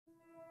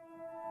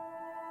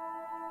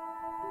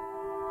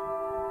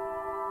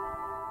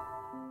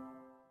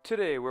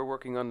Today we're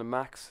working on the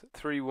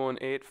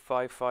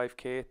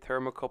MAX31855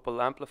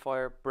 Thermocouple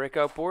Amplifier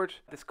breakout board.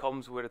 This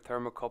comes with a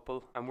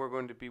thermocouple and we're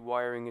going to be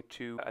wiring it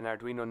to an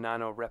Arduino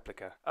Nano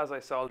replica. As I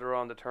solder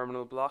on the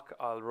terminal block,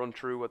 I'll run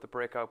through what the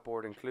breakout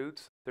board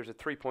includes. There's a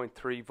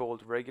 3.3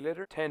 volt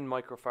regulator, 10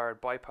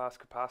 microfarad bypass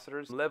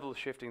capacitors, level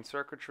shifting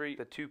circuitry,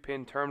 the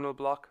 2-pin terminal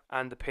block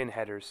and the pin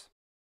headers.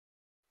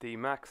 The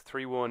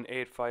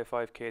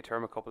MAX31855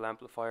 Thermocouple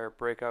Amplifier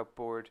breakout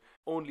board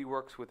only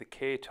works with the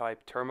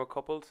K-Type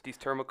Thermocouples. These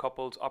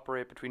thermocouples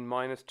operate between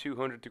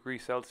 -200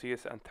 degrees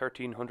Celsius and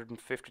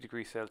 1350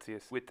 degrees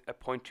Celsius with a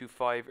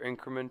 0.25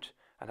 increment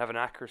and have an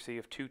accuracy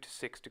of 2 to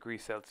 6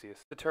 degrees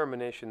Celsius. The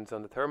terminations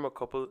on the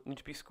thermocouple need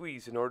to be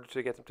squeezed in order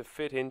to get them to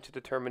fit into the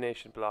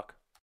termination block.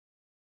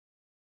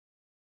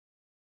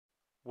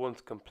 Once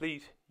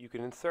complete, you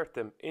can insert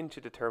them into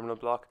the terminal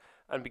block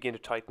and begin to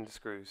tighten the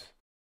screws.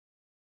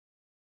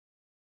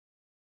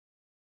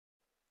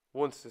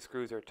 Once the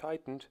screws are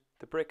tightened,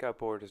 the breakout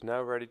board is now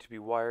ready to be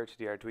wired to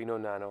the Arduino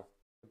Nano.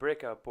 The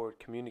breakout board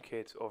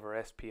communicates over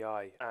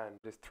SPI and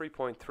is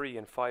 3.3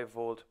 and 5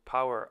 volt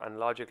power and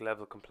logic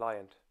level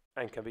compliant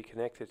and can be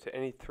connected to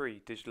any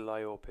 3 digital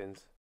I/O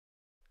pins.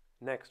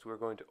 Next, we're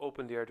going to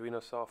open the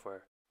Arduino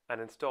software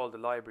and install the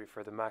library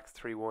for the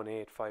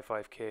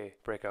MAX31855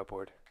 breakout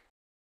board.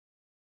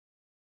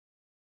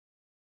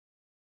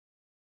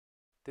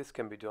 This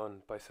can be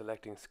done by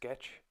selecting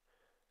Sketch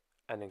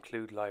and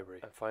Include Library,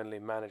 and finally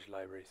Manage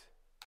Libraries.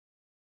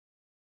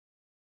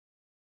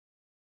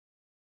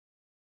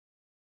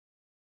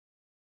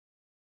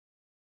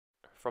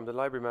 From the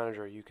Library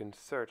Manager you can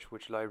search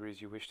which libraries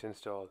you wish to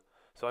install.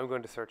 So I'm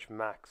going to search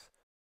Max,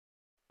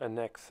 and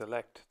next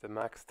select the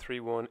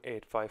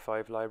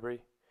MAX31855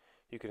 library.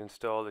 You can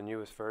install the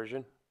newest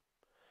version,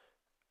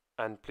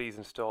 and please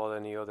install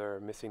any other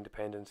missing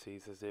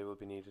dependencies as they will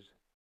be needed.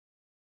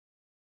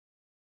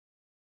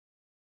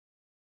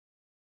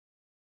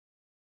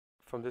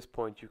 From this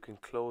point you can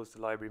close the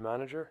Library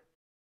Manager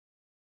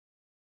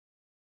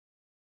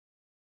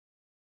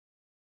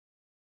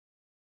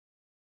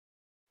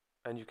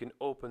and you can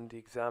open the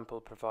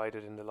example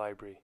provided in the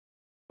library.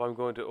 I'm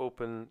going to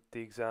open the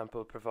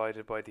example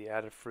provided by the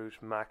Adafruit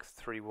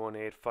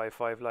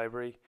MAX31855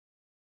 library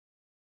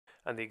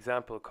and the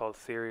example called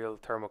Serial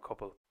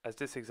Thermocouple, as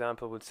this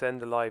example would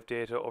send the live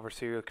data over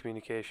serial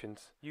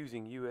communications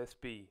using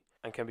USB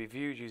and can be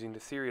viewed using the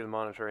serial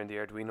monitor in the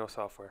Arduino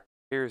software.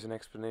 Here's an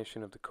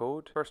explanation of the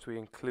code. First we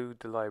include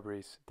the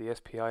libraries, the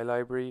SPI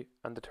library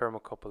and the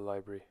thermocouple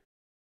library.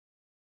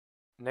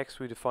 Next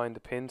we define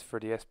the pins for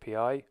the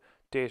SPI,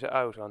 data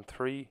out on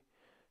 3,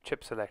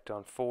 chip select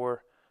on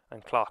 4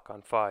 and clock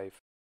on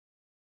 5.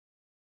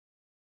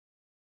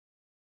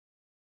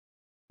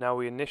 Now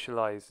we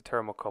initialize the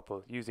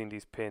thermocouple using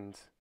these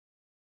pins.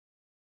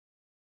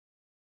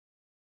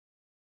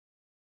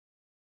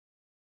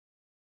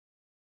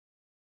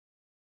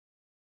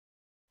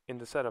 In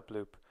the setup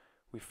loop,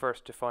 we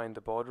first define the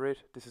baud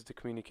rate. This is the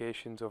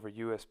communications over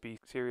USB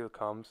serial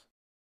comms.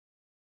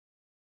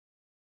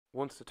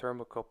 Once the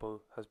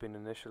thermocouple has been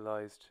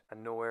initialized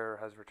and no error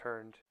has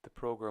returned, the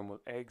program will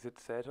exit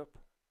setup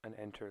and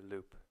enter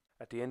loop.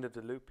 At the end of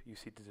the loop, you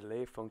see the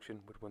delay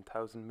function with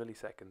 1000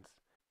 milliseconds.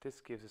 This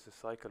gives us a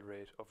cycle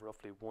rate of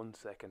roughly 1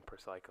 second per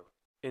cycle.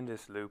 In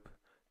this loop,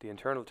 the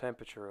internal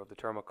temperature of the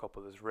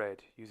thermocouple is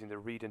read using the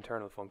read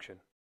internal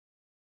function.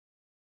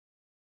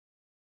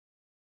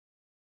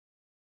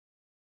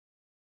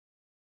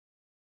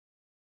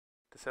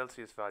 The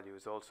Celsius value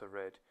is also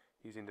read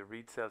using the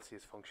read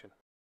Celsius function.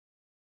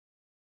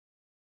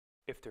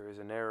 If there is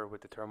an error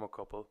with the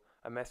thermocouple,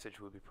 a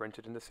message will be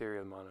printed in the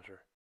serial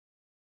monitor.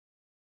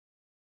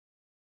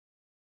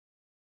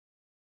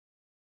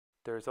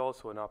 There is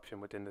also an option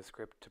within the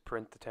script to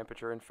print the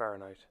temperature in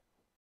Fahrenheit.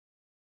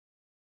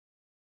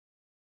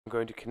 I'm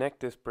going to connect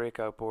this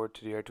breakout board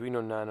to the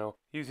Arduino Nano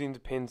using the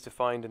pins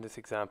defined in this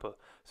example.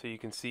 So you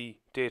can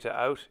see data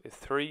out is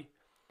 3,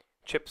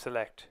 chip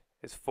select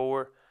is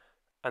 4,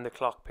 and the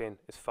clock pin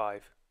is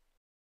 5.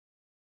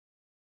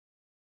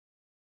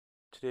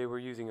 Today we're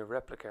using a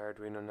replica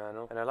Arduino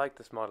Nano, and I like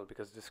this model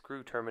because of the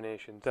screw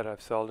terminations that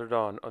I've soldered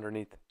on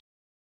underneath.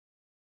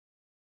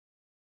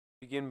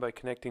 Begin by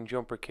connecting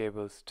jumper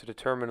cables to the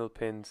terminal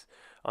pins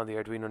on the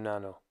Arduino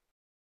Nano.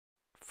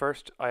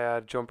 First I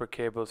add jumper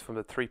cables from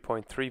the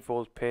 3.3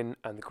 volt pin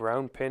and the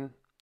ground pin,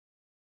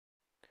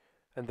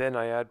 and then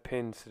I add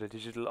pins to the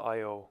digital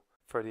I/O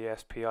for the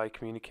SPI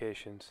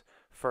communications.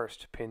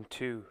 First pin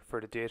 2 for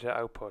the data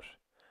output,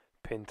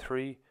 pin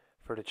 3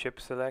 for the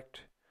chip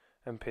select,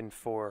 and pin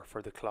 4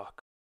 for the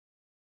clock.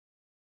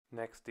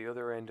 Next, the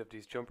other end of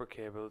these jumper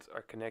cables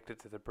are connected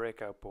to the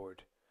breakout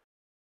board.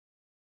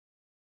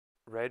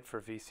 Red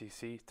for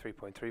VCC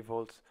 3.3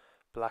 volts,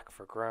 black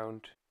for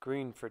ground,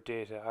 green for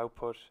data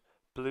output,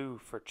 blue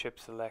for chip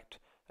select,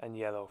 and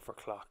yellow for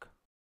clock.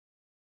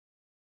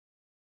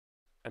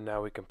 And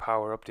now we can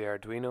power up the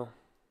Arduino,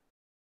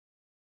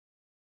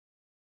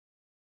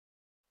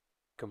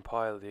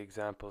 compile the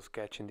example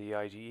sketch in the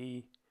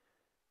IDE,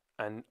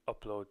 and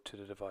upload to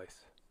the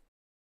device.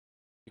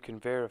 You can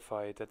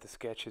verify that the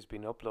sketch has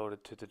been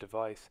uploaded to the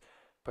device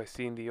by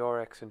seeing the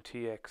RX and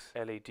TX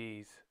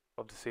LEDs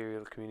of the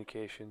serial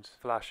communications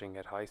flashing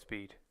at high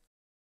speed.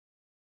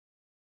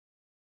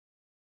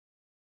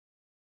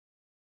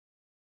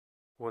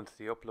 Once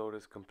the upload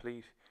is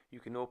complete, you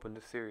can open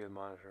the serial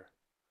monitor.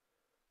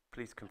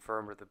 Please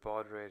confirm that the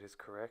baud rate is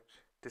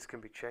correct. This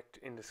can be checked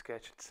in the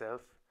sketch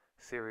itself.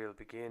 Serial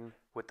begin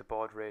with the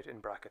baud rate in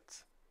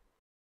brackets.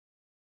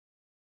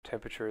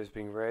 Temperature is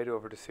being read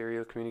over the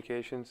serial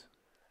communications.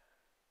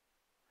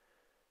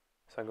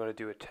 So I'm going to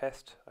do a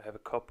test. I have a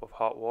cup of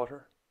hot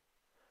water.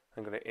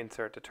 I'm going to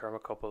insert the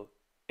thermocouple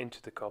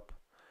into the cup.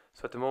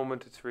 So at the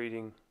moment it's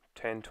reading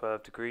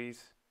 10-12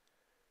 degrees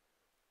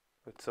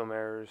with some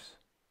errors.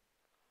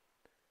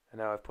 And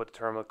now I've put the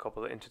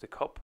thermocouple into the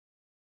cup.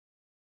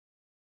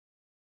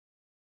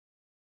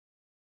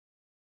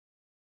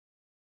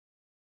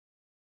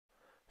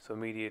 So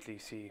immediately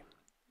see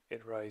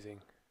it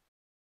rising.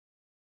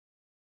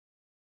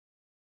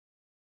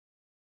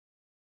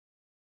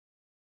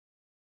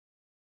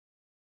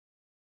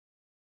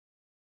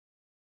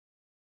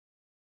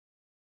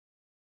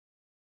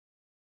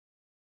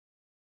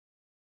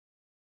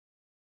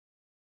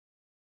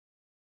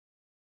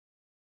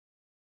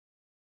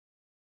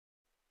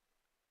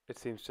 It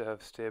seems to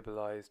have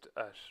stabilized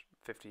at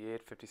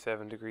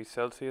 58-57 degrees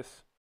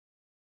Celsius.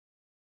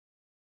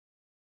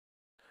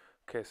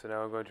 Okay, so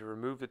now I'm going to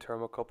remove the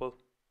thermocouple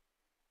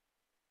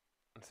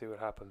and see what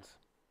happens.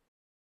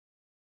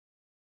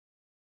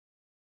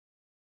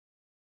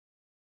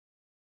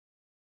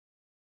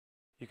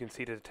 You can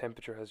see that the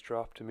temperature has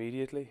dropped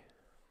immediately.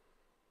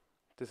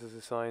 This is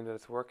a sign that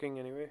it's working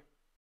anyway.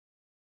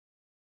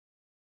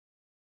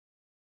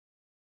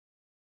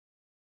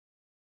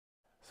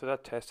 So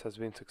that test has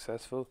been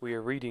successful. We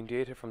are reading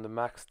data from the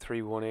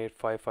MAX31855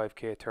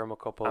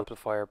 Thermocouple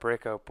Amplifier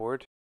Breakout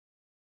board.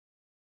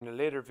 In a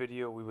later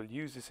video we will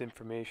use this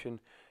information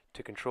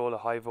to control a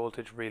high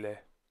voltage relay.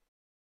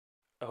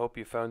 I hope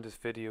you found this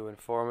video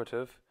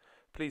informative.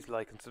 Please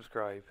like and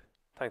subscribe.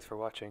 Thanks for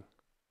watching.